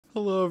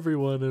Hello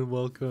everyone and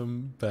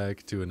welcome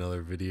back to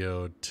another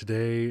video.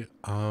 Today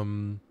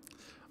I'm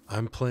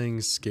playing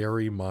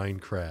scary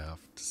Minecraft.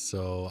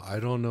 So I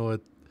don't know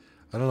what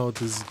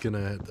this is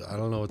gonna I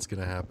don't know what's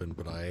gonna happen,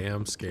 but I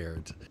am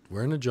scared.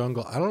 We're in a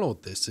jungle. I don't know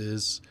what this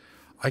is.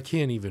 I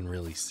can't even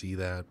really see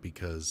that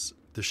because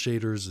the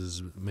shaders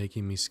is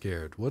making me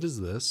scared. What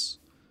is this?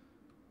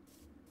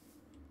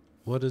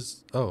 What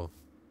is I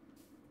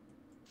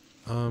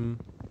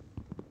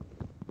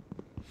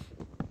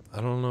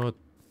don't know what.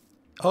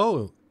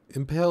 Oh,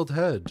 impaled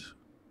head.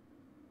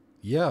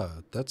 Yeah,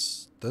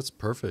 that's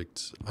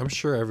perfect. I'm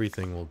sure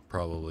everything will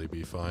probably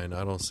be fine.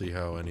 I don't see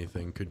how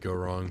anything could go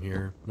wrong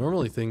here.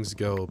 Normally things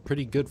go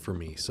pretty good for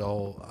me,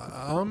 so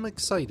I'm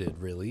excited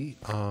really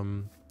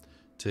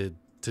to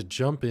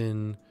jump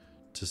in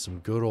to some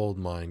good old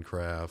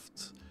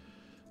Minecraft,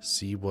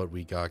 see what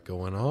we got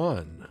going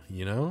on,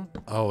 you know?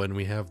 Oh, and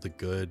we have the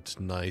good,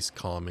 nice,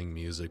 calming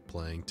music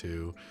playing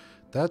too.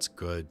 That's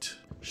good.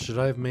 Should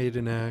I have made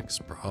an axe?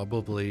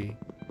 Probably.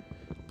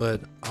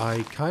 But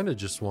I kind of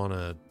just would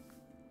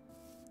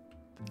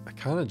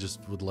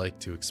like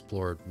to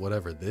explore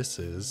whatever this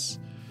is.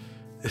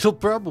 It'll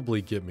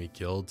probably get me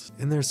killed.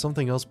 And there's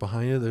something else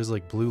behind it. There's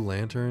like blue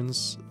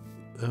lanterns.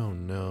 Oh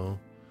no.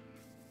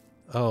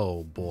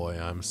 Oh boy,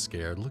 I'm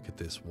scared. Look at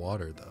this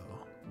water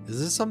though.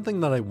 Is this something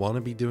that I want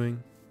to be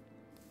doing?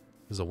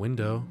 There's a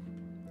window.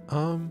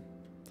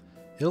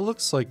 It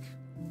looks like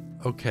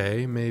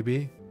okay,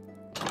 maybe.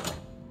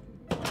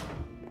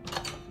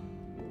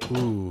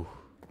 Ooh.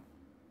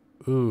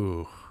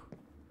 Ooh.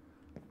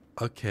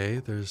 Okay,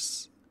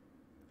 there's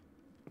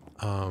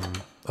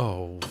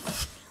oh.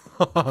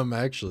 I'm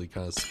actually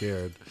kind of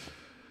scared.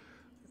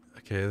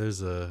 Okay,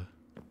 there's a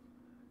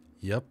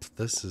yep,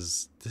 this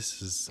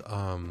is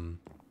all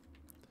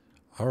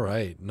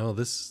right. No,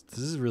 this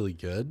is really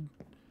good.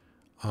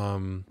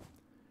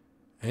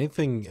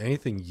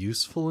 Anything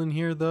useful in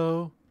here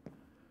though?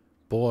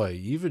 Boy,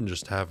 even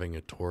just having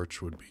a torch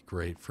would be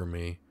great for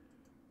me.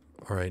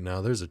 All right, now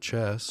there's a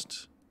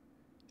chest.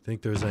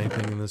 Think there's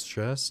anything in this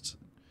chest?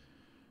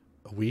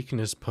 A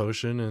weakness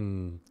potion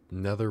and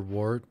nether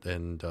wart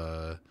and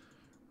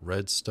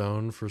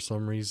redstone for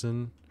some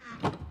reason.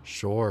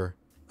 Sure.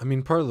 I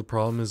mean, part of the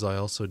problem is I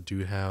also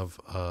do have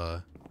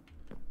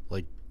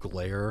like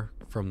glare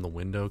from the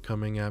window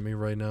coming at me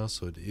right now,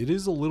 so it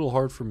is a little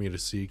hard for me to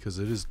see because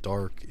it is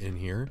dark in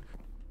here.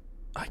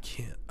 I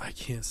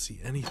can't see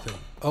anything.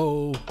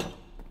 Oh,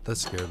 that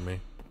scared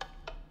me.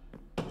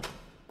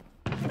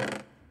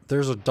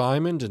 There's a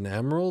diamond and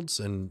emeralds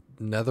and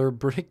nether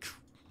brick.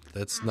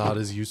 That's not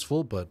as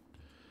useful, but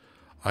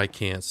I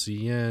can't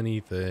see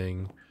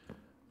anything.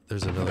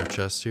 There's another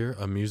chest here.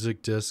 A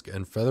music disc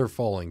and feather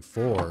falling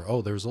 4.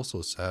 Oh, there's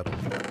also a saddle.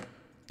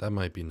 That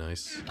might be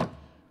nice.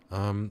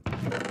 I'll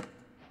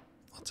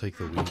take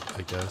the wheat,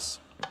 I guess.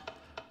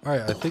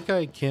 Alright, I think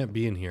I can't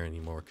be in here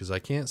anymore because I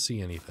can't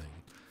see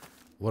anything.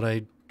 What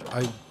I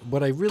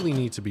really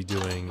need to be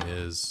doing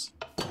is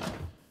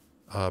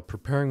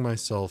preparing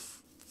myself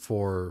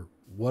for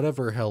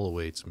whatever hell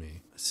awaits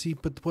me. See,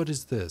 but what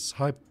is this?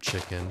 Hi,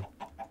 chicken.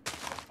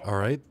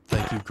 Alright,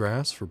 thank you,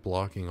 grass, for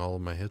blocking all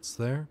of my hits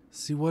there.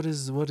 See, what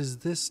is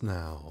this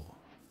now?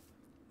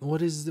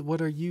 What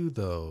are you,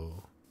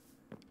 though?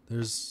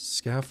 There's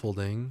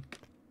scaffolding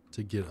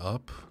to get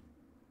up.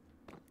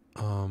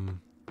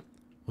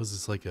 Was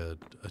this like a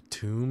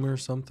tomb or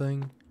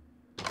something?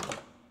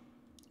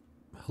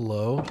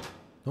 Hello?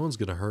 No one's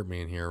gonna hurt me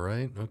in here,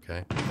 right?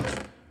 Okay.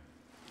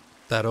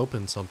 That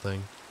opened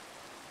something.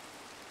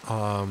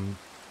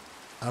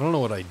 I don't know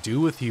what I do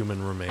with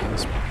human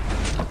remains.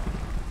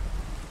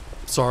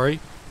 Sorry.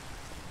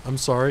 I'm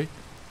sorry.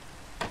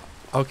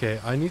 Okay,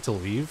 I need to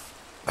leave.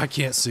 I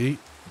can't see.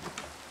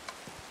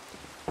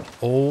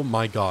 Oh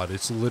my god,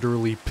 it's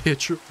literally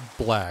pitch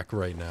black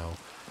right now.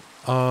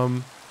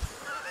 I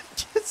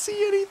can't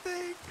see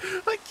anything.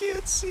 I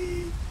can't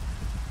see.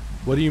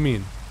 What do you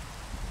mean?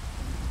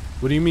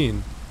 What do you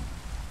mean?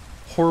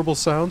 Horrible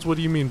sounds? What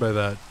do you mean by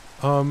that?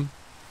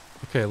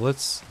 Okay,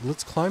 let's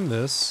climb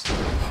this.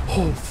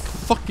 Oh,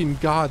 fucking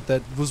god,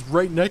 that was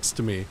right next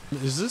to me.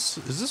 Is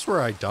this where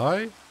I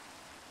die?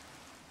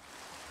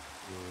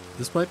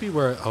 This might be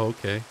where oh,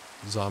 okay.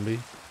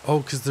 Zombie. Oh,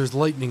 because there's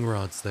lightning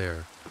rods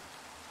there.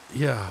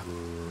 Yeah.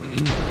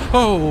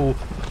 Oh!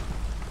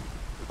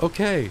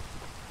 Okay.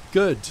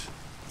 Good.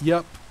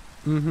 Yep.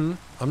 Mm-hmm.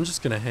 I'm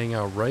just gonna hang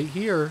out right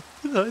here.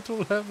 I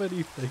don't have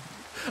anything.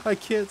 I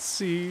can't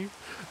see.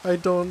 I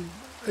don't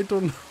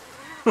know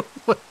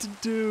what to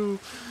do.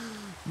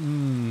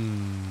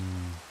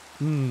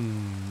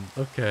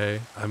 Okay.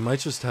 I might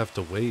just have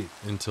to wait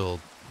until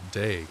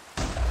day.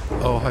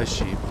 Oh, hi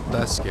sheep.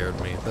 That scared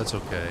me. That's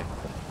okay.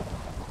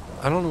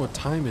 I don't know what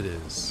time it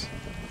is.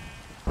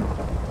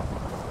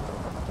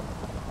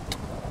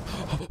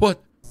 What?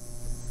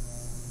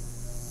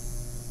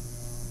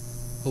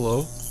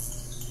 Hello?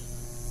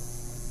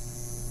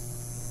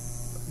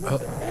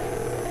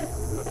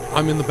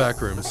 I'm in the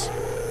back rooms.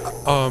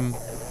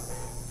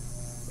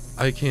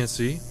 I can't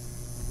see.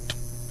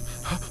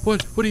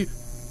 What do you...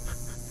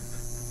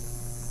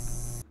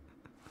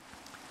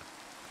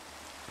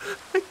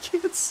 I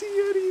can't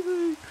see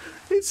anything.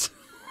 It's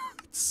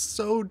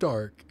so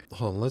dark.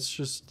 Hold on, let's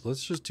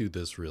just do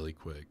this really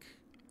quick.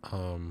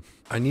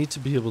 I need to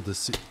be able to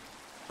see.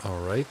 All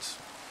right.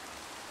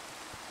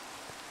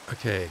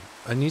 Okay,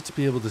 I need to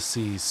be able to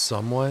see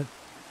somewhat,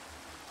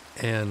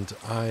 and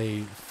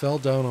I fell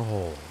down a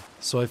hole.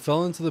 So I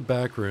fell into the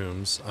back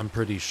rooms, I'm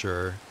pretty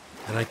sure,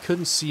 and I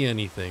couldn't see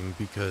anything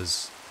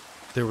because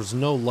there was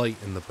no light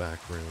in the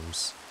back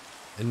rooms.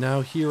 And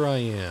now here I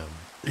am.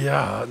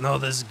 Yeah, no,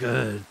 this is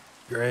good.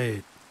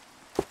 Great.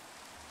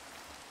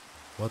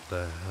 What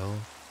the hell?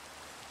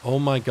 Oh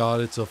my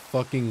god, it's a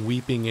fucking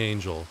weeping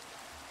angel.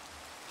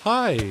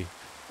 Hi.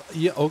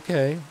 Yeah,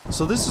 okay.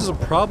 So this is a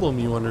problem,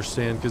 you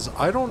understand, because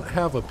I don't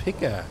have a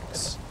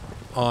pickaxe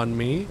on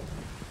me.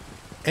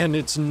 And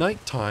it's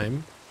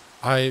nighttime.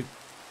 Why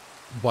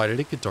did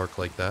it get dark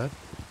like that?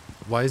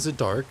 Why is it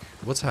dark?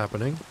 What's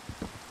happening?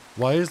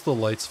 Why is the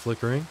lights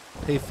flickering?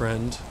 Hey,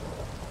 friend.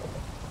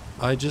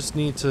 I just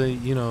need to,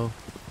 you know...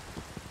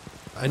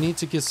 I need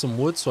to get some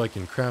wood so I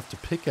can craft a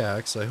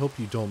pickaxe. I hope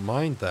you don't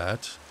mind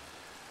that.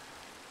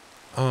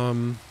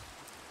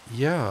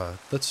 Yeah,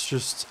 that's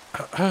just...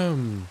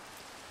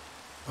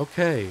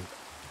 Okay.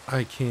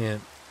 I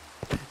can't...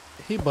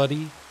 Hey,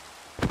 buddy.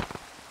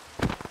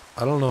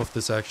 I don't know if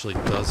this actually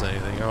does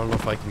anything. I don't know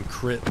if I can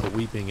crit the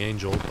weeping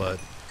angel, but...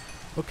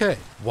 Okay.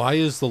 Why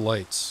is the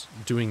lights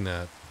doing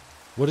that?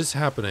 What is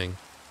happening?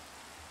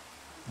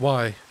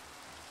 Why?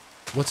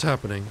 What's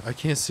happening? I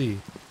can't see.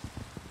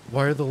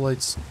 Why are the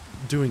lights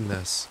doing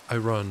this? I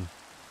run.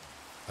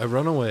 I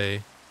run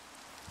away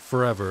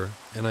forever,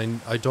 and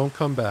I don't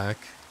come back.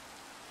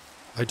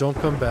 I don't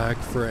come back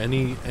for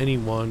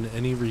anyone,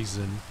 any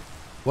reason.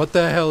 What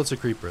the hell? It's a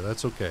creeper.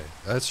 That's okay.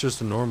 That's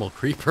just a normal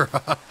creeper.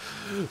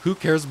 Who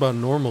cares about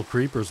normal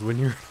creepers when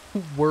you're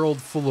in a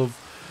world full of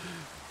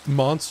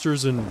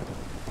monsters and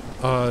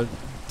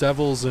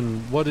devils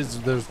and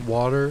there's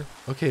water?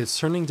 Okay, it's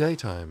turning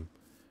daytime.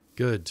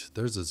 Good.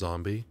 There's a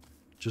zombie.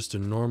 Just a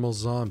normal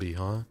zombie,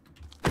 huh?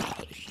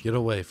 Get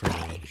away from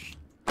me.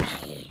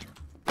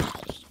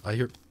 I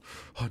hear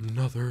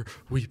another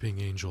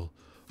weeping angel.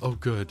 Oh,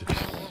 good.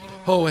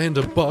 Oh, and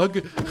a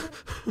bug.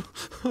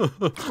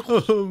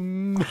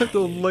 I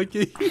don't like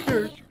it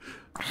here.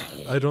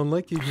 I don't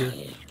like it here.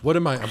 What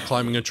am I? I'm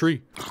climbing a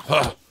tree.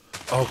 Ah,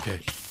 okay.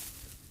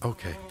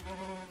 Okay.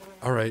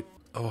 All right.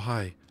 Oh,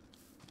 hi.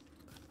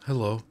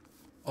 Hello.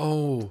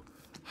 Oh,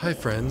 hi,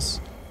 friends.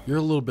 You're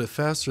a little bit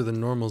faster than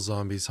normal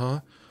zombies,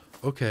 huh?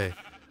 Okay.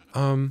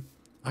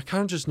 I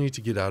kind of just need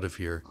to get out of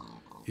here,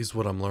 is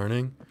what I'm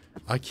learning.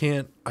 I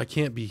can't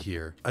be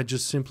here. I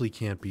just simply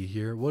can't be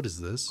here. What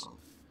is this?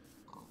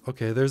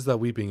 Okay, there's that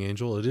weeping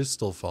angel. It is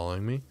still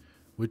following me,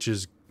 which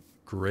is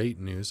great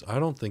news. I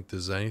don't think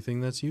there's anything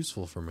that's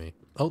useful for me.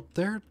 Oh,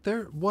 they're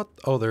what?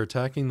 Oh, they're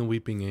attacking the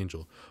weeping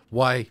angel.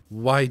 Why?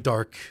 Why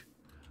dark?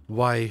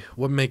 Why?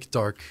 What make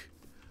dark?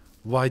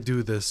 Why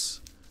do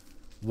this?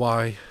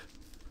 Why?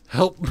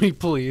 Help me,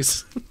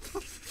 please.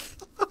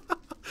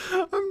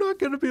 I'm not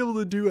gonna be able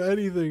to do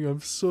anything.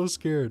 I'm so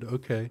scared.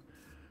 Okay.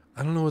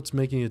 I don't know what's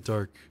making it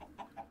dark.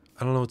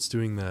 I don't know what's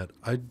doing that.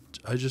 I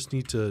just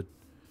need to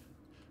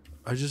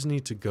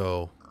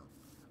go.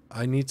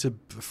 I need to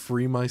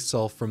free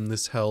myself from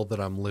this hell that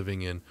I'm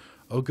living in.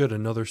 Oh good,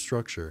 another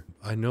structure.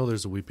 I know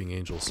there's a weeping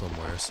angel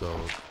somewhere, so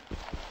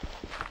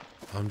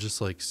I'm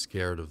just like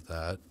scared of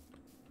that.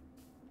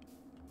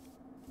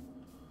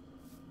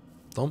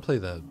 Don't play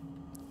that.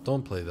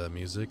 Don't play that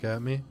music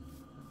at me.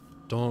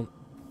 Don't.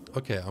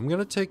 Okay, I'm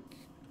gonna take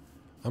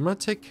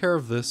care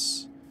of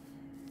this,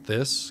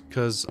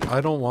 because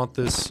I don't want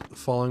this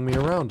following me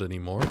around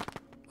anymore.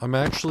 I'm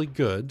actually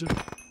good.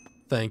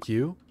 Thank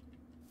you.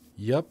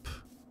 Yep.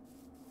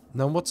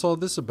 Now what's all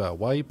this about?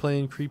 Why are you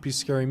playing creepy,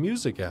 scary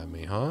music at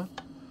me, huh?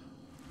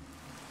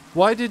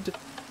 Why did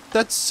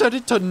that set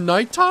it to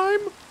nighttime?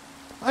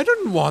 I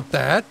didn't want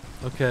that.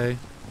 Okay.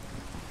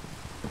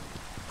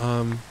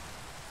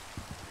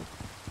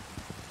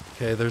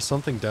 Okay, there's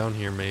something down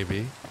here,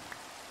 maybe.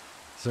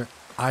 Is there...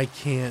 I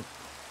can't...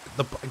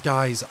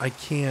 Guys, I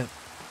can't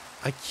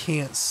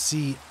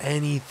see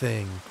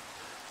anything.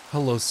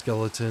 Hello,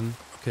 skeleton.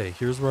 Okay,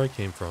 here's where I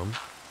came from.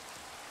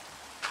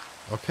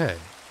 Okay.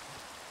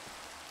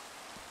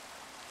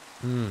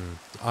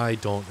 I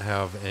don't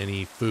have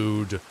any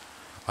food.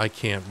 I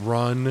can't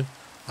run.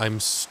 I'm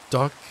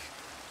stuck.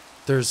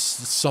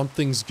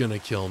 Something's gonna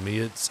kill me.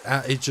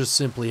 It just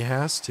simply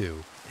has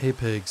to. Hey,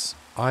 pigs.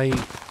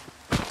 I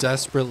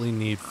desperately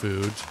need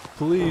food.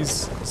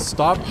 Please,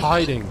 stop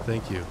hiding.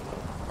 Thank you.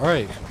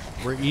 Alright,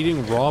 we're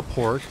eating raw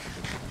pork.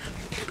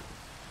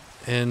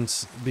 And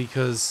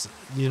because,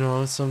 you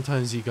know,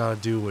 sometimes you gotta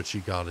do what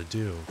you gotta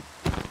do.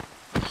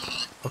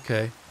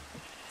 Okay.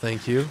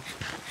 Thank you.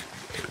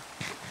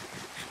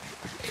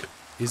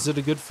 Is it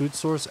a good food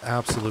source?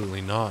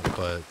 Absolutely not,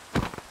 but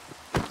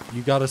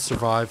you gotta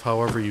survive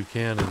however you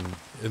can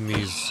in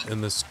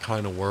this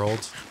kind of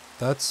world.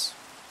 That's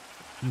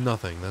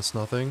nothing. That's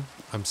nothing.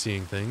 I'm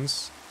seeing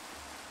things.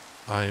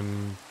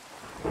 I'm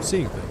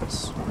seeing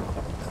things.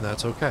 And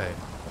that's okay.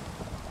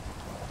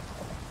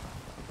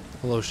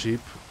 Hello, sheep.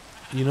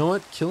 You know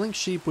what? Killing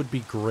sheep would be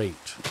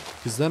great.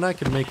 Because then I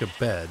can make a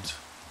bed.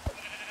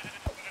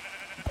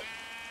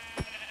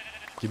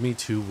 Give me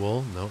 2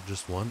 wool. No,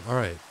 just 1.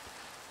 Alright.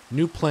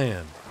 New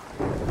plan.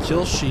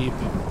 Kill sheep,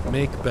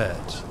 make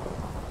bed.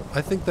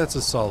 I think that's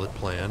a solid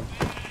plan.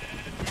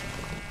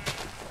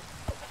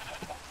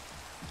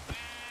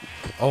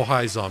 Oh,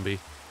 hi, zombie.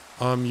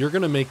 You're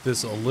gonna make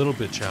this a little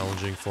bit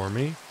challenging for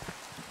me.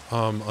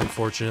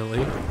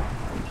 Unfortunately.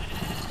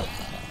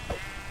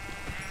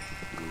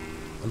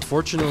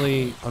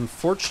 Unfortunately,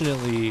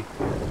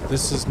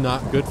 this is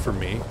not good for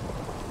me.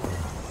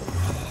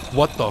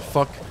 What the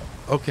fuck?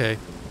 Okay.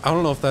 I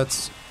don't know if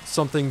that's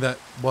something that...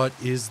 What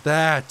is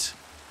that?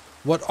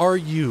 What are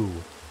you?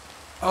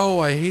 Oh,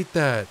 I hate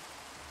that.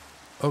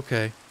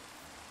 Okay.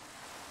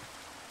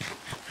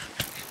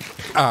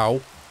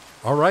 Ow.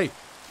 Alright.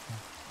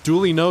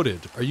 Duly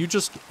noted. Are you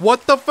just...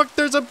 What the fuck?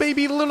 There's a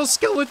baby little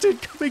skeleton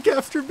coming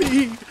after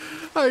me.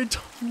 I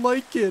don't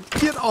like it.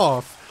 Get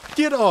off.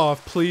 Get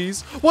off,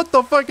 please. What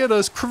the fuck?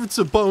 It's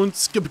a bone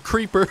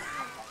creeper.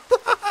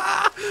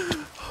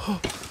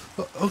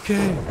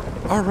 Okay.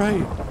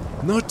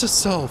 Alright. Note to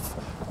self.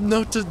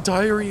 Note to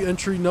diary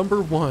entry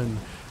number 1.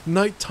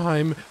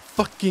 Nighttime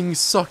fucking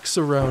sucks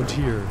around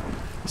here.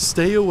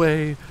 Stay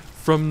away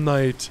from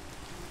night.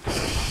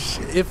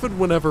 If and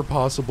whenever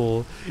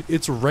possible.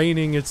 It's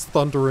raining, it's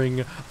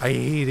thundering. I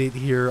hate it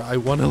here. I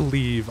want to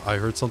leave. I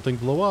heard something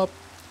blow up.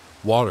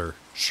 Water.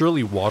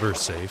 Surely water's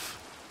safe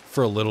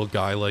for a little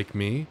guy like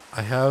me.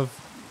 I have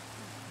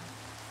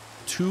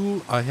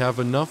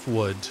enough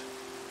wood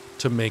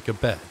to make a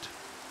bed.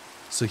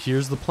 So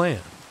here's the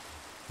plan.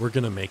 We're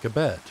gonna make a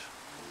bed.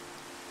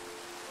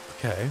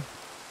 Okay.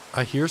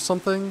 I hear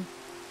something.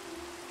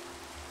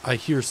 I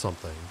hear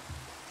something.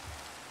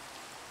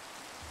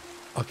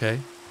 Okay.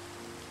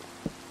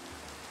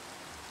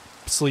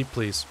 Sleep,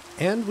 please.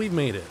 And we've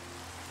made it.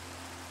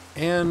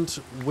 And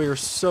we're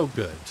so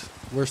good.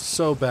 We're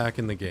so back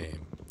in the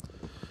game.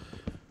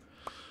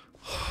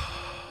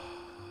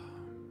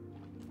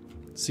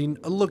 See,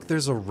 look,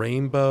 there's a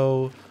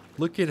rainbow.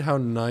 Look at how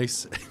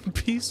nice and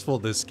peaceful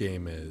this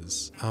game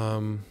is.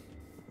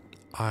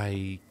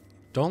 I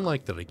don't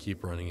like that I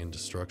keep running into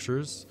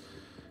structures.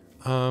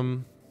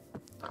 I'm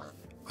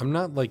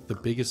not like the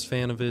biggest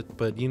fan of it,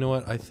 but you know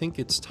what? I think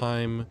it's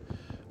time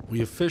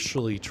we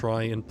officially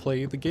try and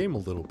play the game a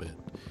little bit.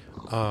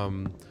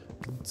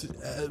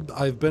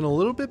 I've been a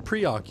little bit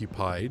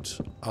preoccupied,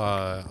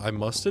 I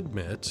must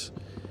admit,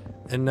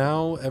 and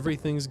now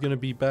everything's gonna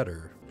be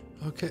better.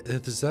 Okay,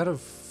 is that a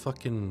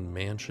fucking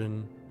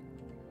mansion?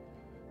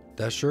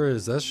 That sure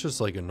is. That's just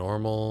like a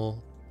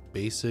normal,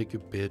 basic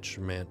bitch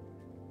man.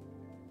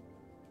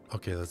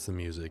 Okay, that's the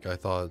music. I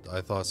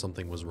thought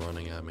something was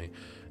running at me.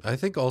 I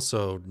think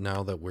also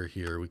now that we're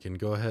here, we can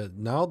go ahead.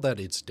 Now that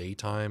it's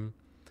daytime,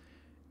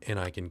 and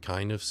I can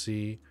kind of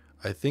see.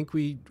 I think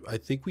we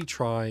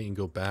try and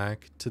go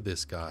back to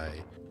this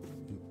guy.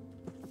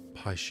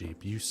 Hi,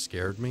 sheep. You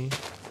scared me.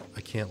 I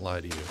can't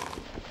lie to you.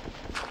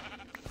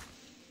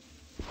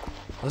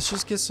 Let's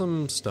just get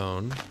some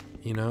stone,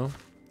 you know?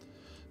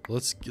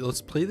 Let's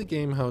play the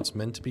game how it's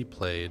meant to be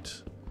played.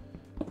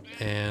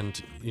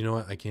 And you know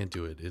what? I can't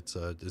do it. It's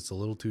a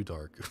little too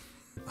dark.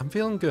 I'm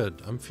feeling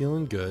good. I'm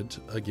feeling good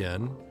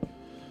again.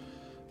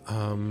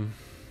 All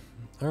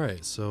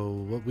right. So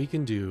what we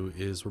can do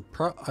is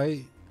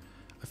I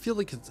feel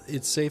like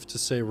it's safe to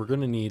say we're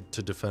gonna need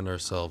to defend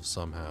ourselves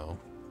somehow.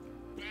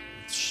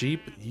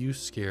 Sheep, you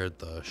scared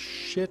the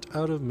shit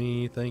out of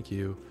me. Thank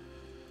you.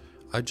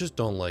 I just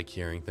don't like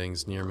hearing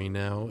things near me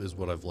now, is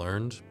what I've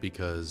learned,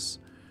 because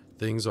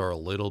things are a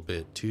little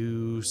bit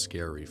too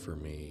scary for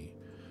me.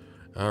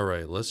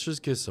 Alright, let's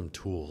just get some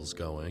tools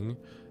going.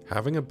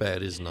 Having a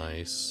bed is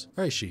nice.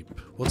 Alright, sheep,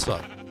 what's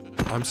up?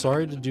 I'm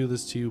sorry to do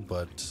this to you,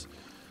 but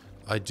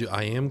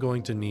I am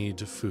going to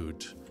need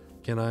food.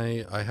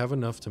 I have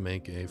enough to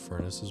make a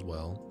furnace as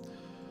well.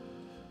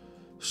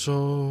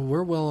 So,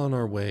 we're well on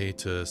our way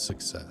to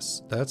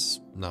success. That's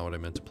not what I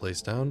meant to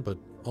place down, but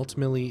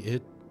ultimately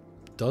it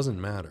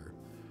doesn't matter.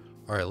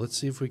 Alright, let's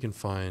see if we can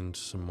find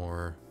some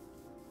more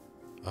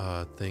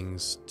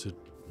things to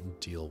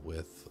deal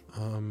with.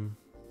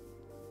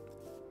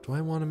 Do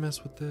I want to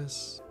mess with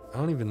this? I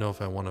don't even know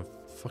if I want to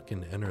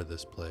fucking enter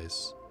this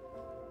place.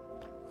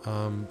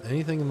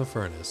 Anything in the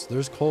furnace?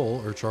 There's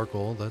coal or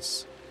charcoal.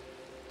 That's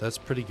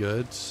pretty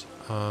good.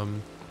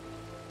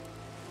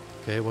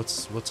 Okay,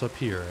 what's up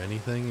here?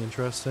 Anything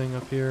interesting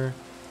up here?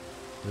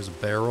 There's a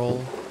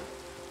barrel.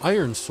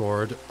 Iron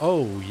sword.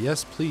 Oh,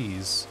 yes,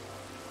 please.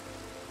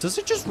 Does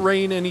it just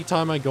rain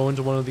anytime I go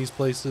into one of these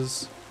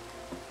places?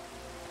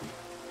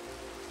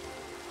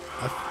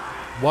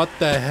 What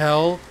the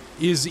hell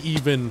is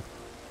even?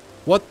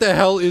 What the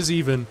hell is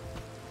even?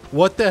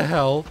 What the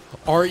hell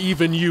are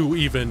even you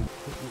even?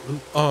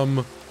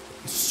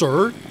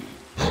 Sir?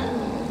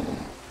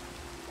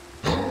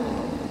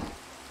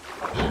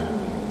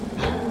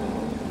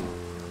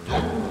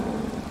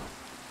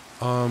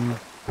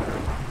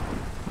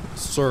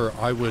 Sir,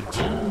 I would...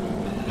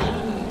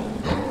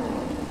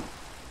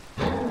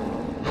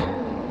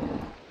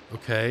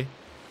 Okay.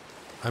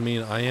 I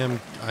mean, I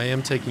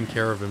am taking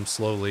care of him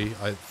slowly,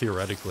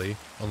 theoretically,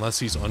 unless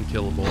he's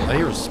unkillable. I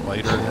hear a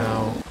spider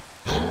now.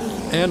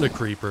 And a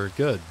creeper.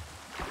 Good.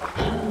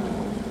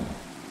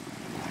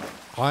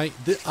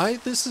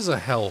 This is a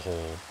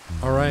hellhole.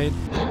 Alright?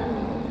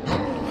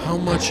 How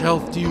much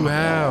health do you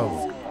have?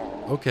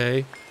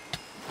 Okay.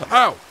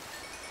 Ow!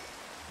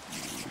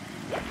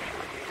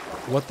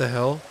 What the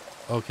hell?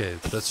 Okay,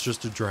 that's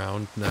just a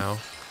drown now.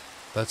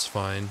 That's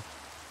fine.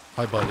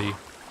 Hi, buddy.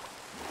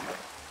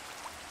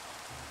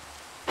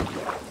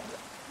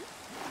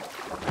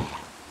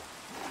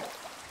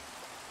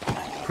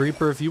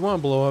 Creeper, if you want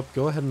to blow up,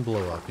 go ahead and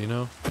blow up, you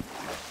know?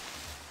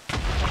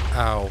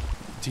 Ow.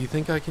 Do you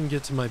think I can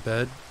get to my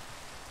bed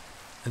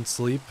and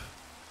sleep?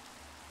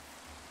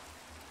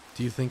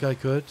 Do you think I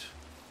could?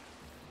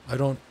 I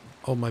don't...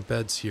 Oh, my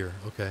bed's here.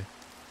 Okay.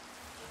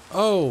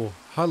 Oh,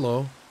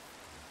 hello.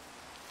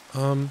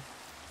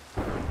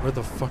 Where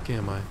the fuck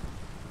am I?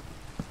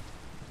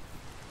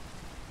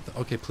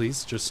 Okay,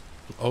 please, just...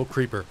 Oh,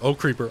 creeper. Oh,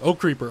 creeper. Oh,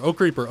 creeper. Oh,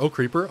 creeper. Oh,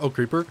 creeper. Oh,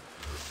 creeper.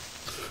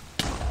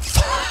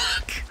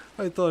 Fuck!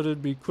 I thought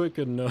it'd be quick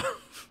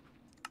enough.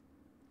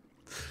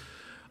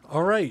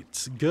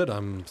 Alright, good.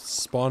 I'm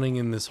spawning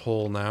in this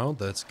hole now.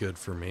 That's good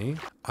for me.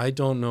 I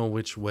don't know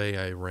which way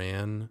I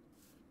ran.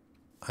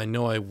 I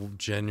know I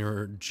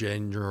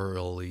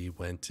generally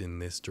went in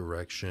this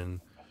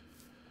direction.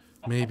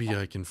 Maybe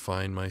I can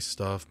find my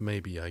stuff.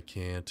 Maybe I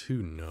can't.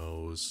 Who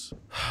knows?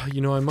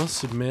 You know, I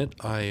must admit,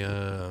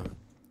 or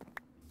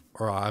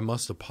I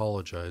must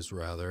apologize,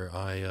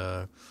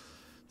 rather.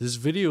 This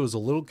video is a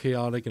little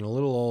chaotic and a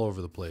little all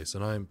over the place,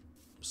 and I'm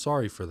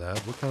sorry for that.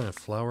 What kind of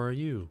flower are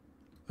you?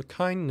 A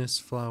kindness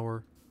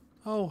flower.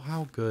 Oh,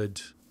 how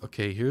good.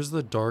 Okay, here's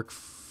the dark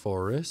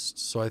forest.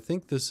 So I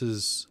think this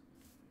is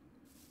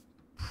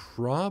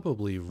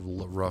probably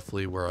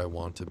roughly where I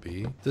want to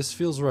be. This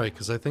feels right,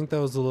 because I think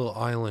that was the little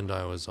island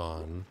I was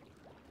on.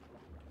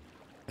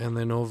 And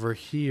then over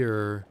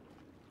here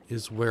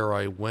is where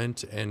I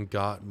went and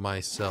got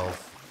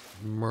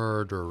myself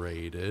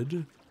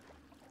murderated.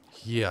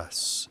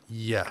 Yes,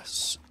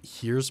 yes.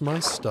 Here's my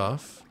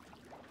stuff.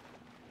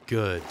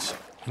 Good.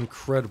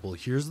 Incredible.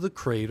 Here's the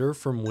crater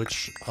from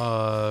which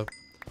the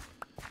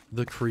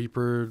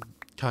creeper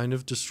kind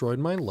of destroyed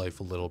my life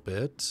a little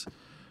bit.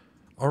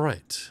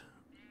 Alright.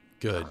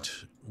 Good.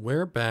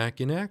 We're back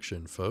in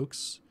action,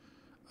 folks.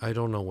 I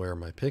don't know where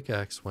my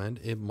pickaxe went.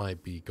 It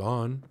might be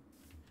gone.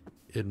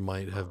 It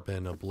might have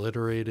been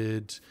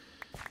obliterated.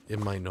 It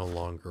might no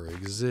longer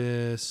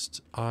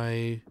exist.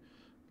 Okay,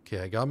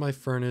 I got my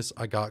furnace.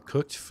 I got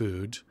cooked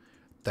food.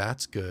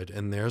 That's good.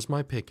 And there's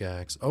my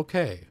pickaxe.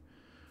 Okay.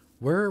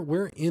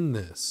 We're in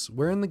this.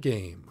 We're in the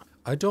game.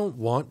 I don't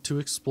want to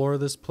explore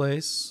this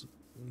place,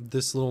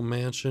 this little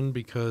mansion,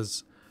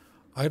 because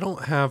I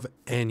don't have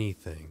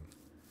anything.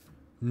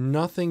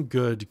 Nothing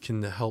good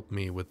can help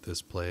me with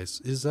this place.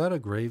 Is that a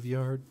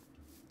graveyard?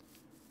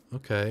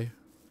 Okay.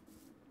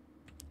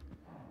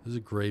 There's a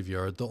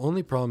graveyard. The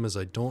only problem is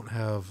I don't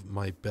have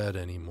my bed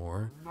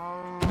anymore.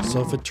 So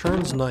if it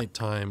turns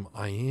nighttime,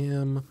 I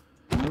am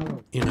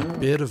in a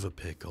bit of a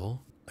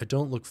pickle. I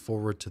don't look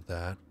forward to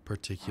that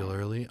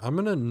particularly. I'm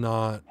gonna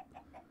not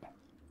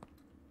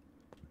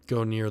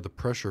go near the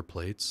pressure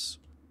plates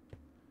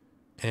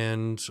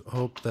and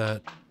hope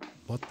that...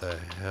 What the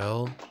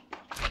hell?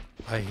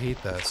 I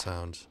hate that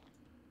sound.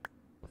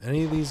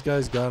 Any of these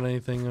guys got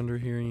anything under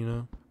here, you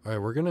know?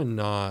 Alright, we're gonna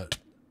not...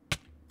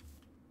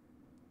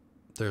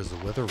 There's a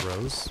wither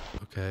rose.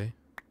 Okay.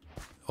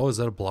 Oh, is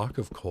that a block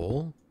of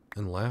coal?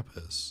 And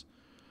lapis.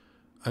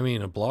 I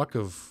mean, a block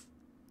of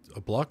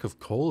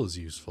coal is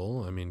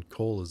useful. I mean,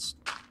 coal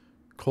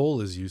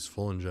is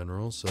useful in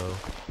general, so...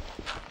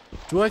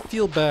 Do I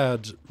feel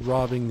bad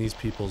robbing these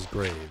people's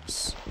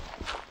graves?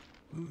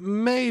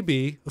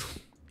 Maybe.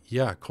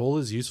 Yeah, coal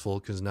is useful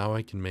because now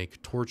I can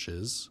make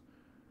torches.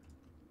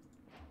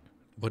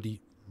 But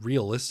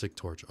realistic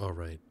torch. Oh,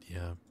 right.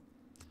 Yeah.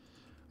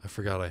 I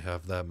forgot I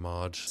have that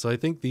mod. So I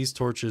think these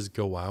torches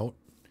go out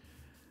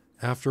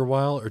after a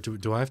while, or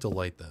do I have to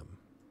light them?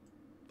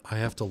 I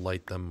have to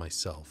light them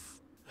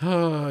myself.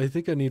 I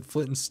think I need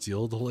flint and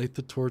steel to light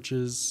the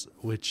torches,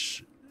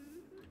 which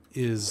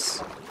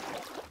is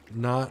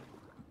not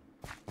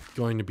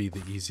going to be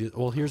the easiest.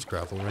 Well, here's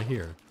gravel right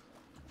here.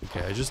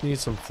 Okay, I just need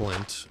some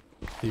flint,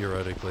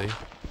 theoretically.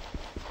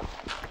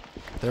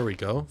 There we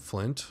go,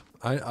 flint.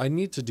 I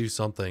need to do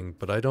something,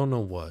 but I don't know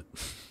what.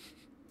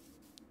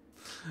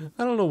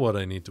 I don't know what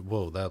I need to...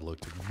 Whoa, that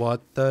looked...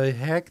 What the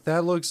heck?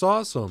 That looks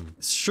awesome.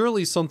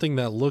 Surely something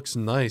that looks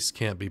nice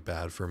can't be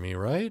bad for me,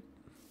 right?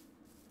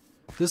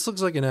 This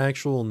looks like an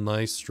actual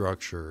nice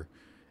structure.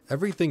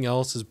 Everything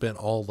else has been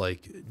all,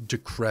 like,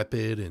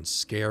 decrepit and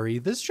scary.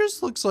 This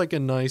just looks like a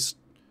nice...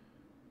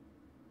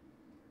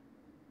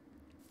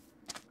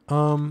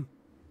 Now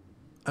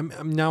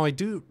I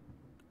do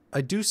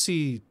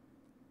see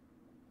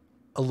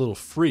a little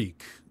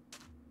freak.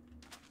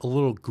 A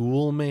little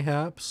ghoul,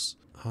 mayhaps.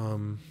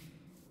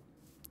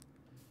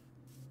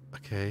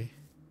 Okay.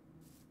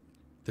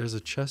 There's a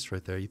chest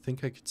right there. You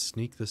think I could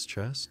sneak this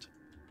chest?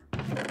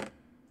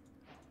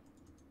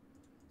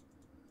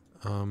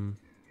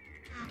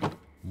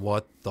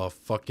 What the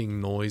fucking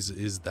noise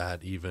is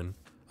that even?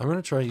 I'm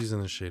gonna try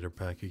using the shader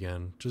pack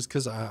again, just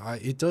because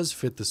it does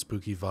fit the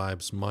spooky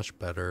vibes much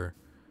better.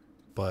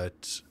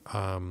 But,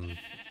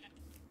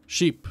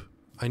 sheep.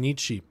 I need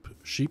sheep.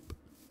 Sheep.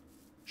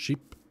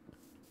 Sheep.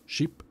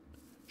 Sheep.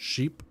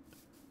 Sheep.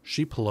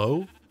 Sheep,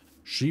 hello?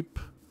 Sheep.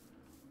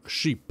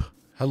 Sheep.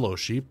 Hello,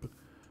 sheep.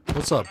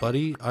 What's up,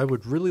 buddy? I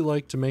would really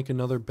like to make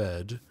another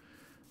bed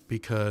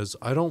because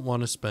I don't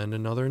want to spend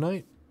another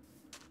night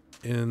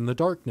in the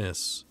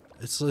darkness.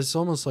 It's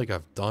almost like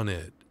I've done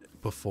it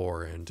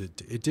before and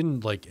it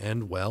didn't like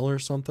end well or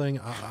something.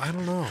 I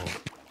don't know.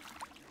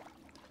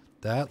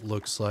 That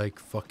looks like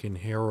fucking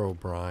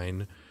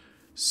Herobrine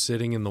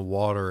sitting in the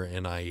water,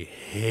 and I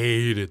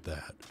hated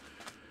that.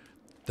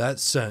 That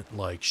sent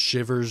like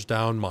shivers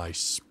down my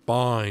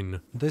spine.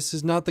 This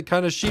is not the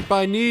kind of sheep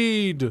I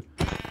need.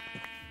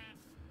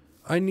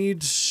 I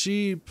need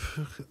sheep.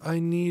 I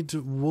need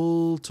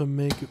wool to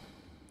make...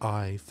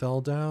 I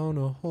fell down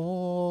a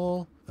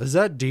hole. Is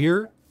that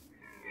deer?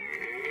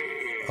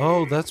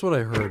 Oh, that's what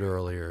I heard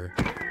earlier.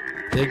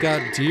 They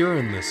got deer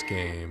in this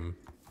game.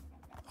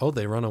 Oh,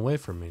 they run away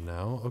from me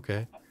now.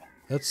 Okay.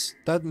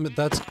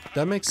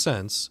 That makes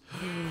sense.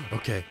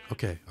 Okay.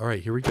 All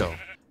right, here we go.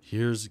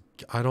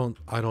 I don't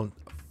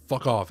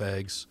fuck off,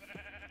 eggs.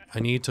 I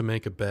need to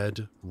make a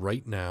bed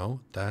right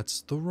now.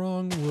 That's the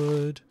wrong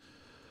wood.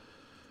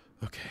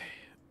 Okay,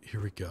 here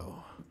we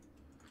go.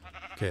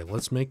 Okay,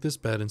 let's make this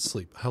bed and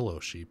sleep. Hello,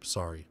 sheep.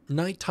 Sorry.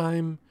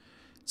 Nighttime,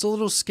 it's a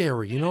little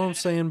scary. You know what I'm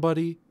saying,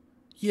 buddy?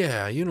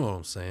 Yeah, you know what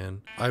I'm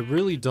saying. I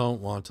really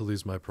don't want to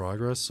lose my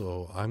progress,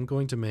 so I'm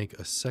going to make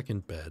a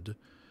second bed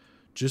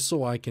just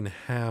so I can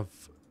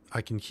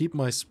keep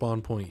my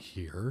spawn point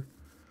here,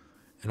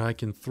 and I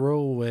can throw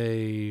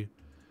away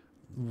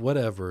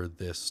whatever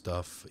this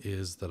stuff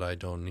is that I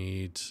don't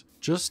need.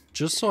 Just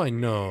so I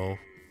know,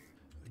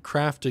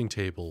 crafting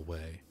table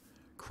way.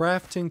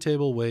 Crafting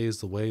table way is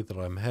the way that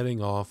I'm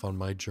heading off on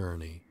my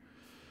journey.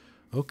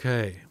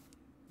 Okay.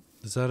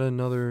 Is that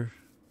another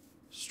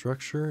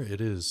structure?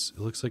 It is.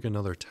 It looks like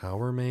another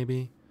tower,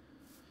 maybe?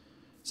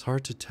 It's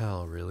hard to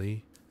tell,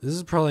 really. This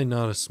is probably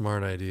not a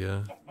smart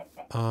idea.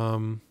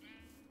 But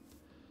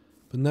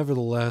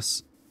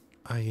nevertheless,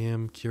 I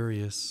am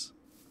curious.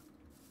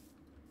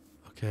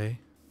 Okay.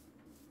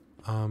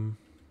 I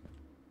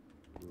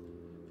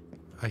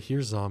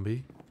hear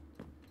zombie.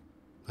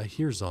 I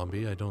hear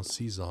zombie. I don't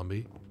see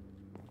zombie.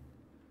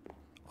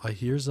 I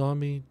hear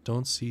zombie.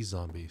 Don't see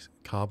zombies.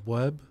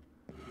 Cobweb.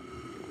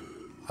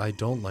 I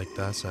don't like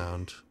that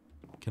sound.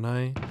 Can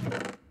I?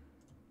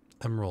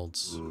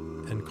 Emeralds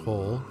and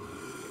coal.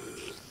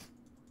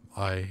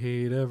 I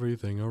hate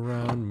everything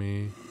around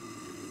me.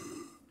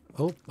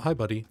 Oh, hi,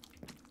 buddy.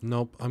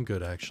 Nope, I'm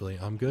good, actually.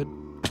 I'm good.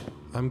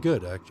 I'm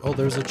good. Oh,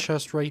 there's a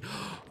chest right.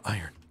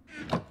 Iron.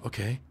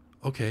 Okay.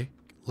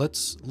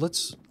 Let's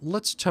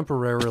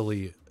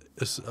temporarily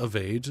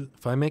evade.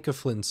 If I make a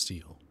flint and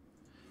steel,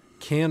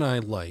 can I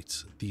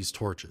light these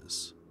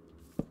torches?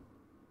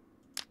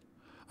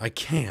 I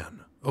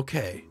can.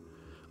 Okay.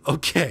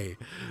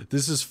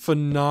 This is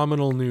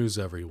phenomenal news,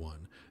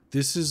 everyone.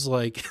 This is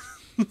like,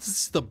 this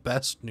is the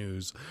best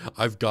news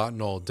I've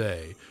gotten all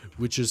day,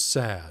 which is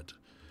sad.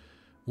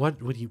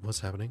 What's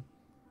happening?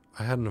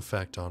 I had an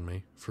effect on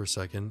me for a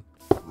second.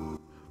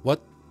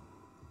 What?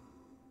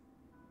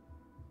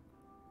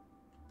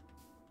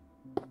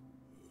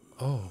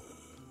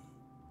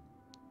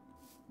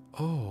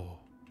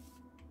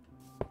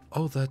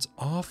 Oh, that's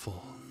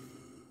awful.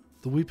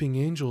 The weeping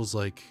angel's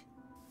like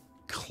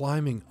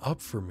climbing up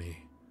for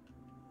me.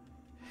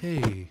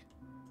 Hey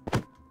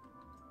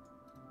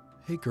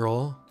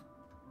girl.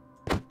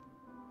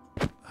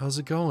 How's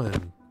it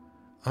going?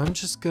 I'm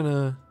just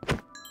gonna...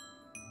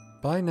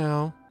 Bye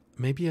now.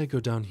 Maybe I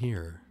go down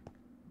here.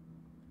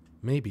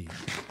 Maybe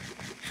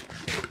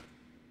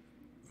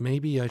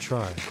I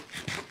try.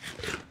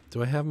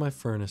 Do I have my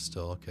furnace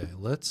still? Okay,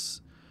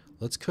 let's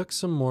cook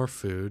some more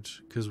food,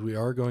 because we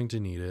are going to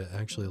need it.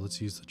 Actually,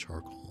 let's use the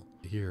charcoal.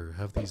 Here,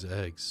 have these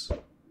eggs.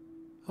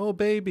 Oh,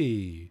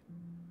 baby!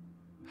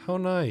 How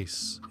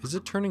nice. Is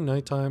it turning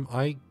nighttime?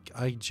 I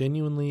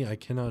genuinely, I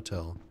cannot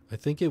tell. I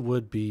think it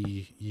would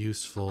be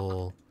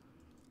useful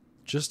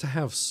just to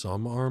have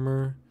some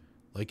armor.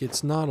 Like,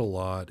 it's not a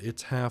lot.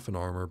 It's half an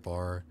armor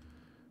bar.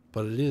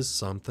 But it is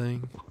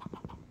something.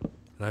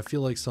 And I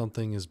feel like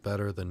something is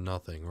better than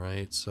nothing,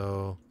 right?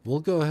 So we'll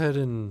go ahead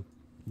and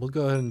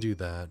do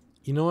that.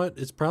 You know what?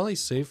 It's probably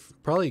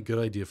probably a good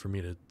idea for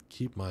me to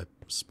keep my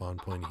spawn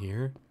point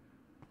here.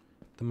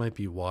 That might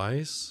be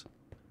wise.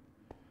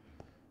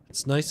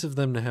 It's nice of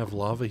them to have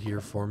lava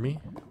here for me.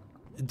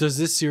 Does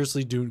this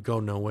seriously go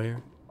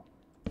nowhere?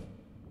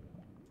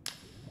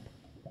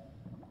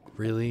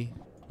 Really?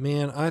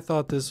 Man, I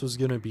thought this was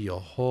gonna be a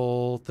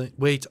whole thing.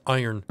 Wait,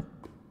 iron.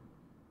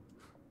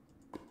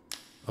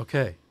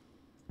 Okay.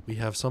 We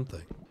have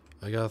something.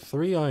 I got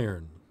 3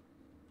 iron.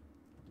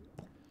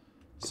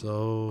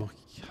 So,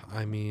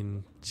 I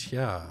mean,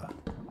 yeah.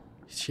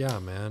 Yeah,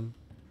 man.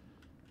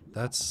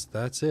 That's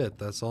it.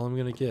 That's all I'm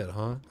gonna get,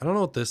 huh? I don't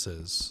know what this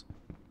is.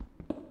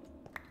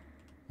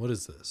 What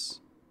is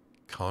this?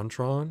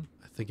 Contron?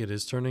 I think it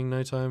is turning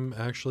nighttime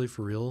actually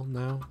for real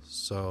now.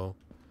 So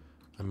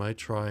I might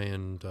try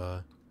and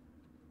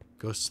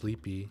go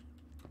sleepy.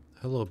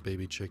 Hello,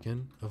 baby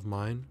chicken of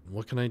mine.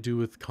 What can I do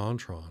with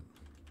Contron?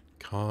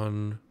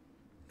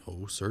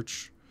 Oh,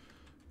 search.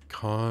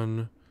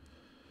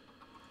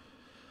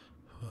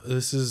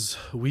 This is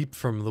Weep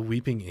from the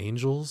Weeping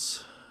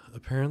Angels,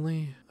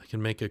 apparently. I can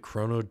make a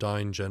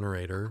chronodyne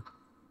generator.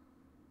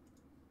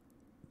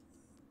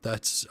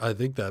 I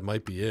think that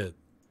might be it.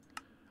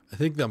 I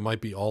think that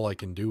might be all I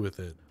can do with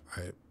it.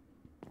 Alright.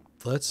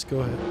 Let's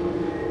go ahead.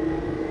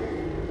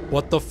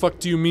 What the fuck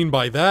do you mean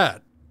by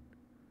that?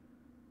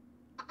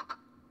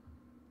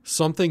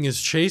 Something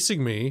is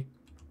chasing me.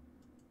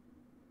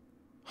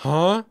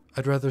 Huh?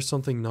 I'd rather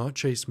something not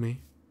chase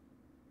me.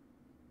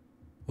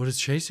 What is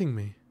chasing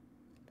me?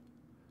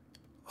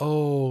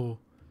 Oh,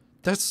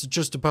 that's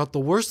just about the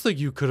worst thing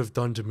you could have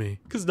done to me.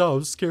 Because now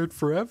I'm scared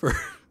forever.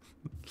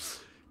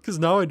 Because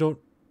now I don't...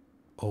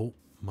 Oh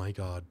my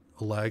god.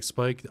 A lag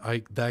spike?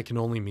 That can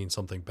only mean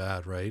something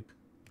bad, right?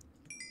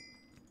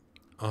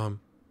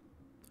 Am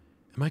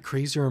I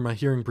crazy or am I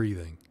hearing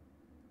breathing?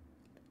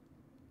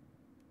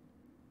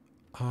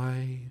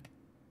 I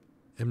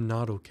am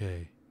not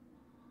okay.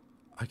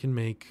 I can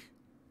make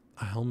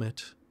a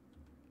helmet.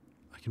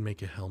 I can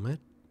make a helmet.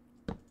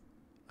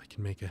 I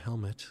can make a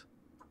helmet.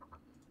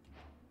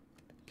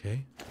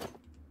 Okay.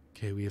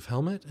 Okay, we have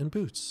helmet and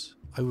boots.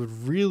 I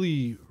would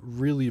really,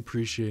 really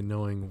appreciate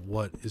knowing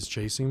what is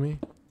chasing me.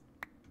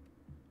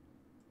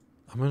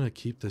 I'm gonna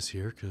keep this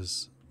here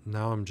because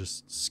now I'm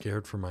just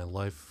scared for my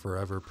life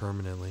forever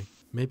permanently.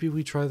 Maybe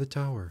we try the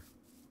tower.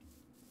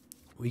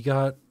 We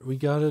got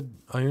an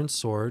iron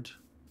sword.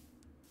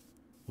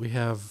 We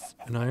have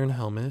an iron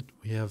helmet.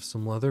 We have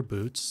some leather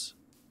boots.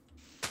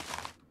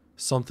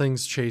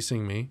 Something's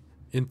chasing me,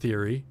 in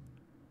theory.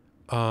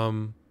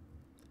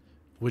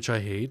 Which I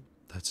hate.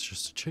 That's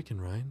just a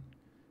chicken, Ryan.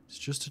 It's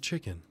just a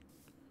chicken.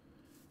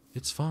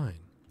 It's fine.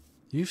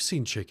 You've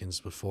seen chickens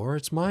before.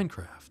 It's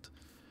Minecraft.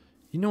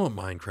 You know what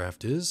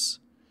Minecraft is.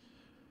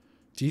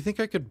 Do you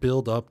think I could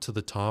build up to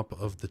the top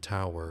of the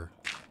tower?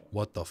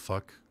 What the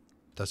fuck?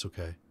 That's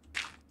okay.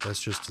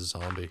 That's just a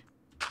zombie.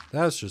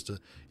 That's just a...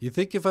 You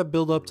think if I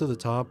build up to the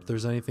top,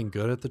 there's anything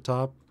good at the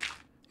top?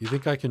 You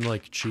think I can,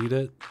 like, cheat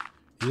it?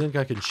 You think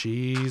I can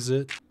cheese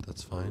it?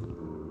 That's fine.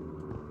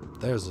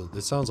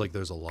 It sounds like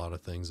there's a lot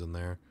of things in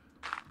there.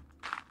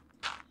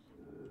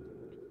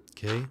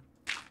 Okay.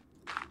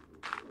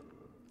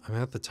 I'm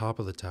at the top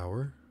of the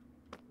tower.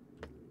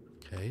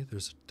 Okay,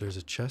 there's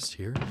a chest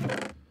here.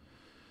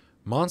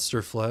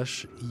 Monster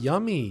flesh.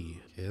 Yummy!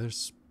 Okay,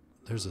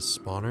 there's a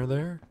spawner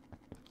there.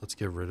 Let's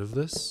get rid of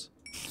this.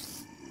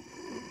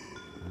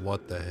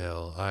 What the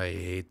hell? I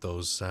hate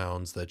those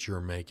sounds that you're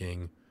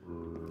making.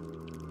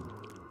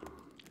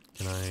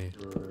 Can I...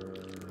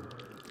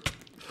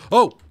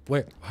 Oh!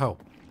 Wait, how?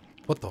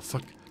 What the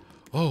fuck?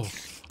 Oh!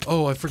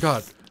 Oh, I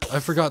forgot. I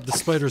forgot the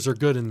spiders are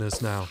good in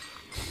this now.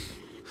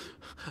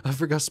 I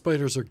forgot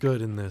spiders are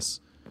good in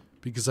this.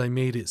 Because I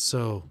made it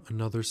so.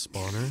 Another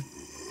spawner.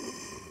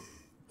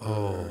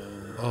 Oh.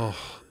 Oh.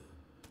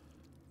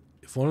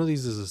 If one of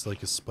these is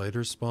like a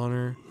spider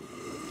spawner,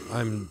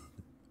 I'm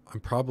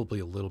probably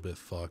a little bit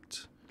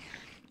fucked.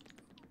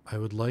 I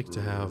would like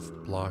to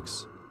have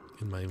blocks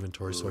in my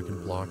inventory so I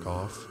can block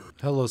off.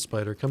 Hello,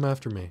 spider. Come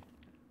after me.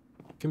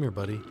 Come here,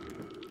 buddy.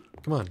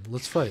 Come on.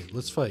 Let's fight.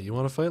 Let's fight. You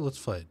want to fight? Let's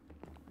fight.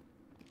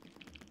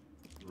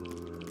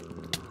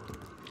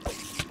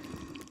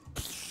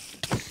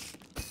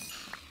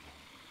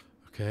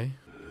 Okay.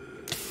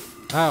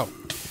 Ow.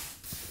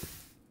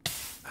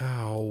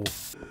 Ow.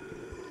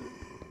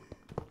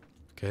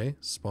 Okay,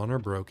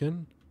 spawner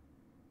broken.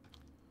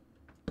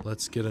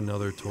 Let's get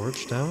another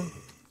torch down.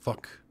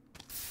 Fuck.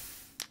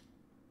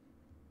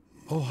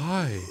 Oh,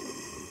 hi.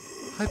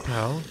 Hi,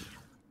 pal.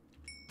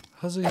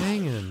 How's it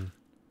hanging?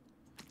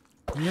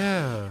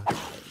 Yeah.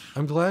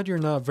 I'm glad you're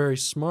not very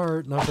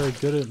smart, not very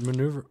good at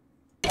maneuver.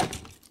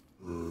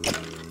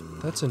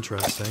 That's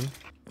interesting.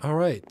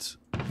 Alright.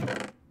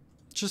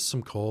 Just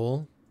some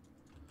coal.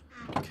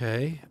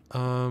 Okay.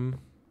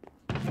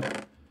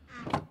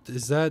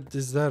 Is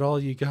that all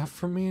you got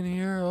for me in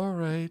here?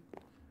 Alright.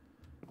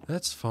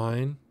 That's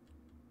fine.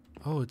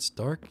 Oh, it's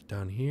dark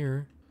down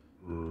here.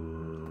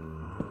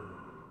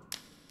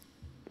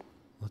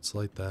 Let's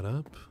light that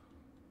up.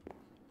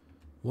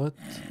 What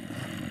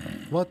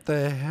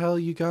the hell?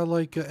 You got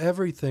like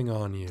everything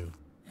on you.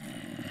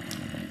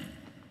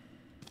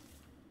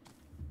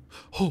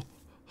 Oh,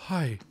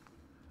 hi.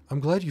 I'm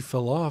glad you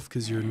fell off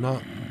because you're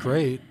not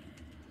great.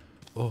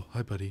 Oh,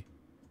 hi, buddy.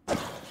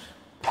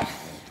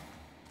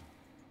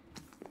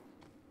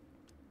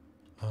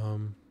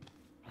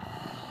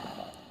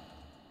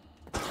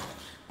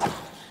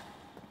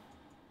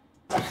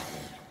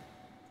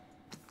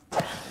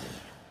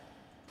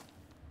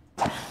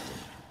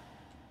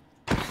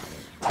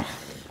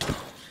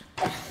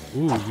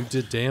 Ooh, you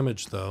did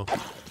damage though.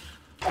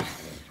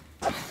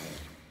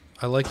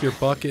 I like your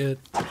bucket.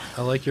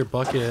 I like your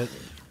bucket.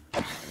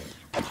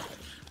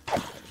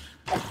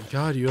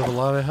 God, you have a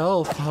lot of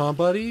health, huh,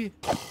 buddy?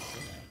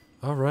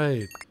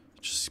 Alright.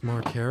 Just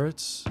more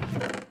carrots.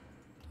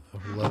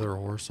 A leather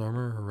horse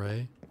armor,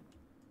 hooray.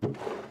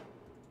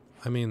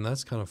 I mean,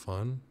 that's kind of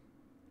fun.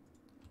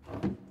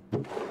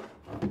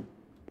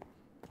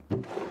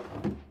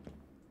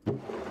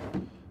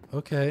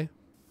 Okay.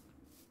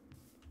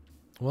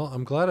 Well,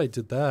 I'm glad I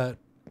did that.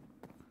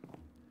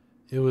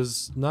 It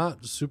was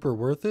not super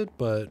worth it,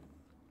 but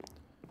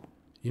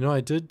you know,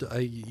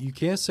 you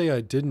can't say I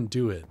didn't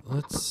do it.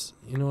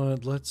 You know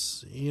what,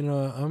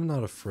 I'm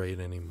not afraid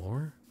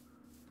anymore.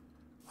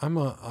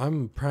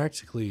 I'm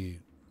practically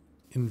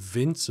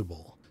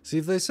invincible. See,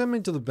 if they send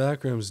me to the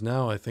back rooms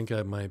now, I think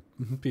I might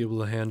be able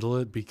to handle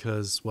it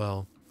because,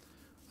 well,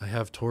 I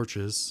have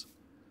torches.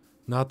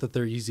 Not that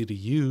they're easy to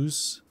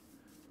use,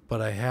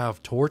 but I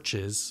have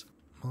torches.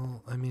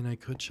 Well, I mean, I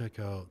could check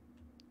out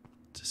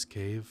this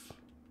cave.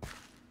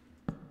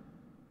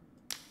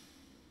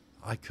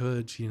 I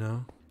could, you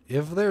know.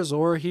 If there's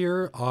ore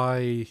here,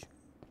 I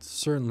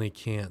certainly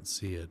can't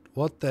see it.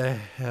 What the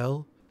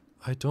hell?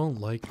 I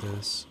don't like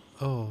this.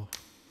 Oh.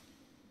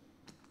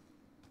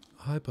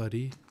 Hi,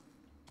 buddy.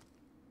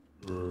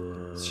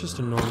 It's just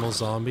a normal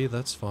zombie,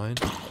 that's fine.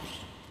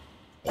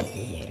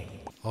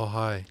 Oh,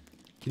 hi.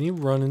 Can you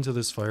run into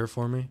this fire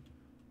for me?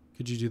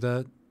 Could you do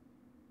that?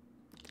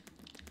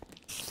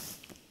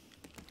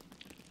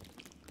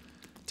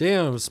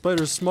 Damn,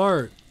 spider's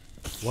smart.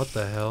 What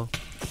the hell?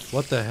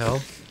 What the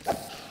hell?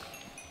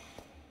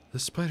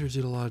 This spider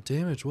did a lot of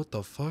damage. What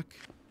the fuck?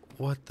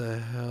 What the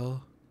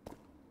hell?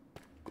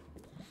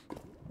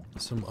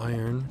 Some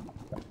iron.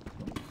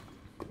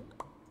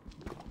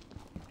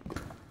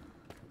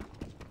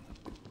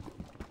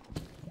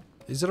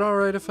 Is it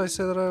alright if I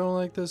say that I don't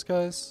like this,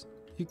 guys?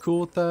 You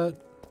cool with that?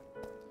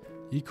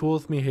 You cool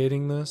with me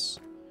hating this?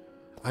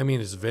 I mean,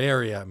 it's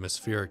very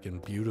atmospheric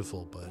and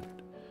beautiful, but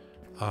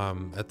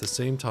at the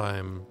same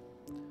time,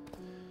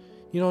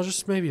 you know,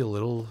 just maybe a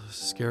little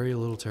scary, a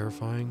little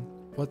terrifying.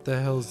 What the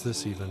hell is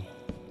this even?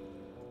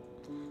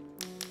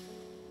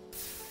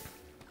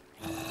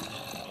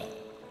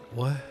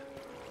 What?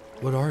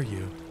 What are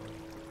you?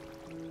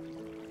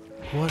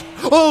 What?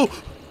 Oh!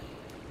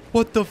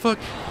 What the fuck?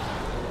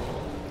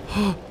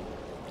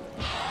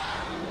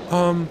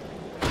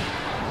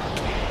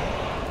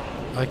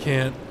 I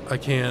can't,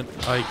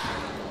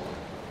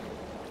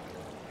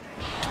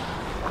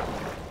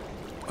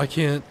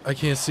 I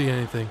can't see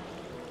anything.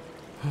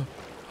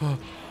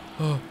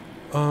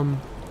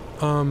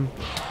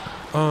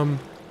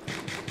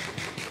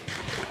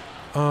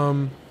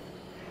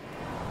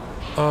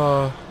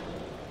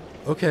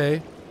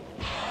 Okay.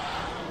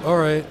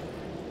 Alright.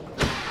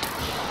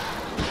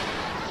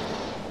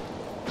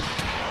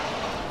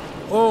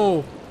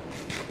 Oh!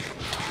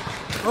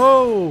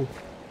 Oh!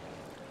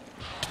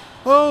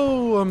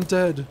 Oh, I'm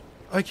dead.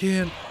 I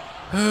can't.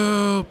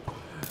 Help!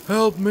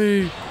 Help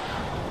me!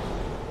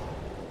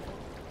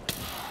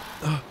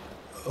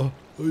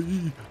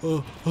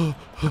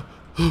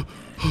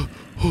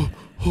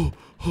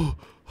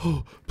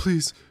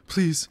 Please,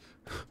 please.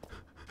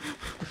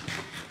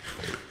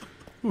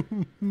 I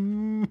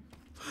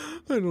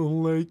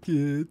don't like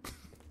it.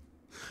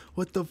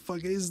 What the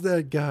fuck is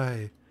that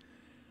guy?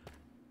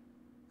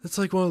 That's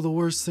like one of the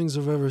worst things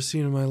I've ever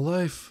seen in my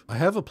life. I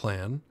have a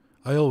plan.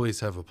 I always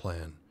have a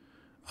plan.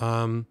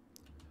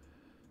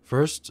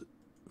 First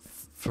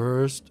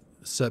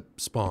set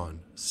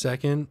spawn.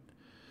 Second,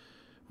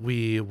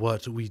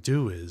 what we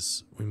do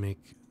is we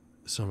make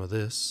some of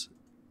this,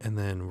 and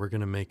then we're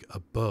gonna make a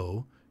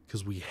bow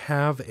because we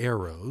have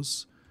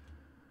arrows.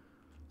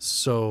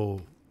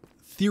 So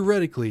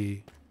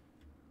theoretically,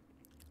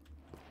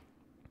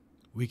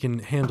 we can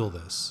handle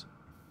this.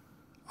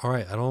 All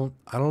right, I don't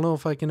know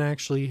if I can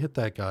actually hit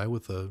that guy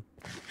with an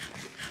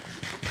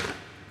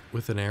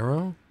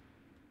arrow.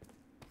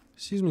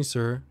 Excuse me,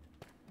 sir.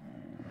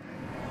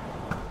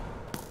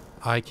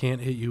 I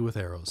can't hit you with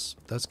arrows.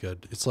 That's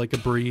good. It's like a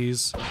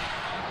breeze.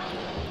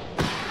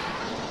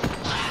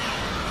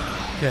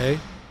 Okay.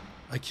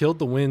 I killed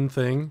the wind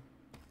thing.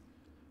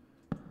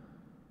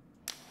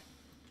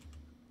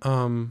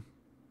 I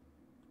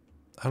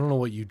don't know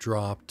what you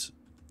dropped.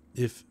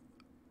 If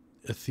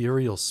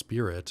ethereal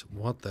spirit.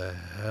 What the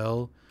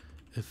hell?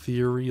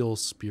 Ethereal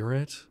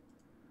spirit?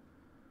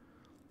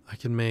 I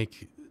can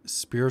make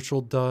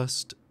spiritual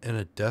dust and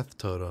a death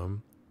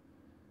totem.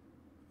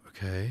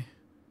 Okay.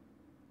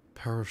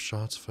 Power of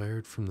shots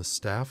fired from the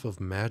staff of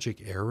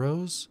magic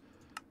arrows?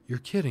 You're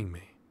kidding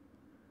me.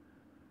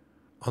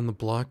 On the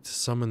block to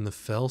summon the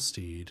fell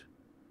steed.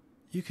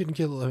 You can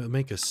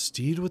make a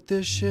steed with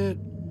this shit?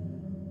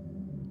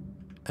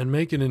 And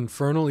make an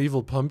infernal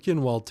evil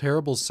pumpkin while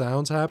terrible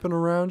sounds happen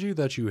around you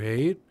that you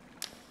hate?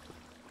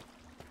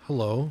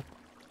 Hello?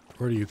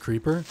 Where are you,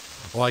 creeper?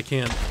 Oh, I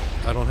can't.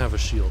 I don't have a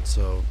shield,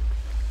 so...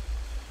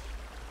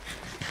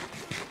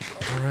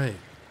 Alright.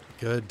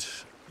 Good.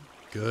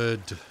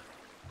 Good.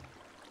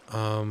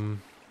 In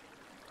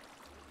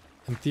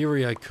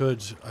theory, I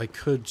could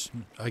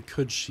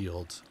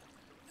shield.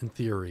 In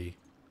theory.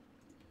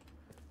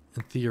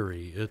 In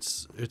theory,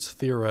 it's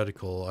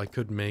theoretical. I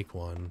could make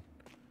one,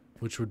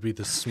 which would be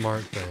the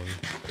smart thing.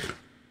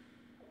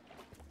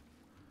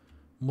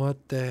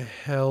 What the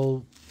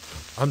hell?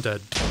 I'm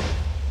dead.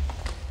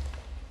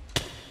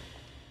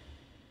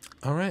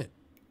 All right.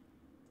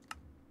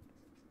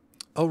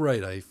 Oh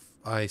right,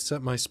 I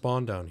set my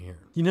spawn down here.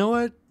 You know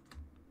what?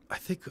 I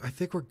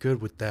think we're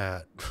good with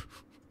that.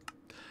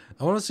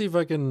 I want to see if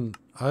I can.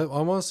 I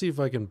want to see if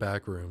I can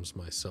backrooms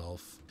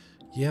myself.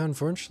 Yeah,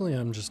 unfortunately,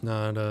 I'm just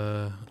not.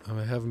 I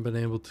haven't been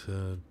able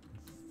to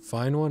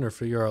find one or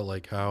figure out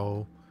like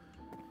how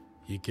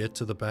you get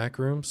to the back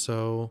room.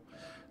 So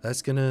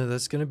that's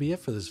gonna be it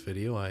for this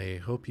video. I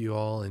hope you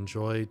all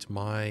enjoyed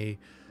my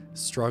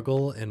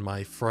struggle and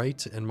my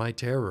fright and my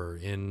terror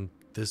in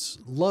this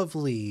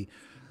lovely,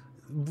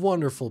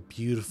 wonderful,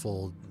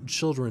 beautiful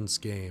children's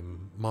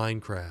game,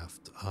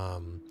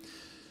 Minecraft.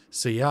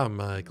 So yeah, I'm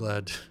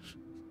glad.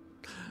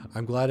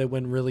 I'm glad it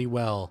went really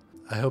well.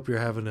 I hope you're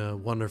having a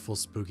wonderful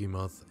spooky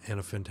month and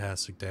a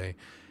fantastic day.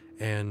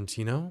 And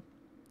you know,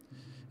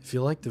 if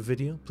you liked the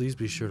video, please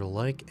be sure to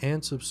like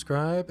and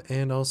subscribe,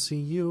 and I'll see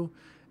you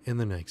in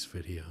the next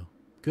video.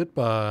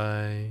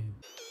 Goodbye.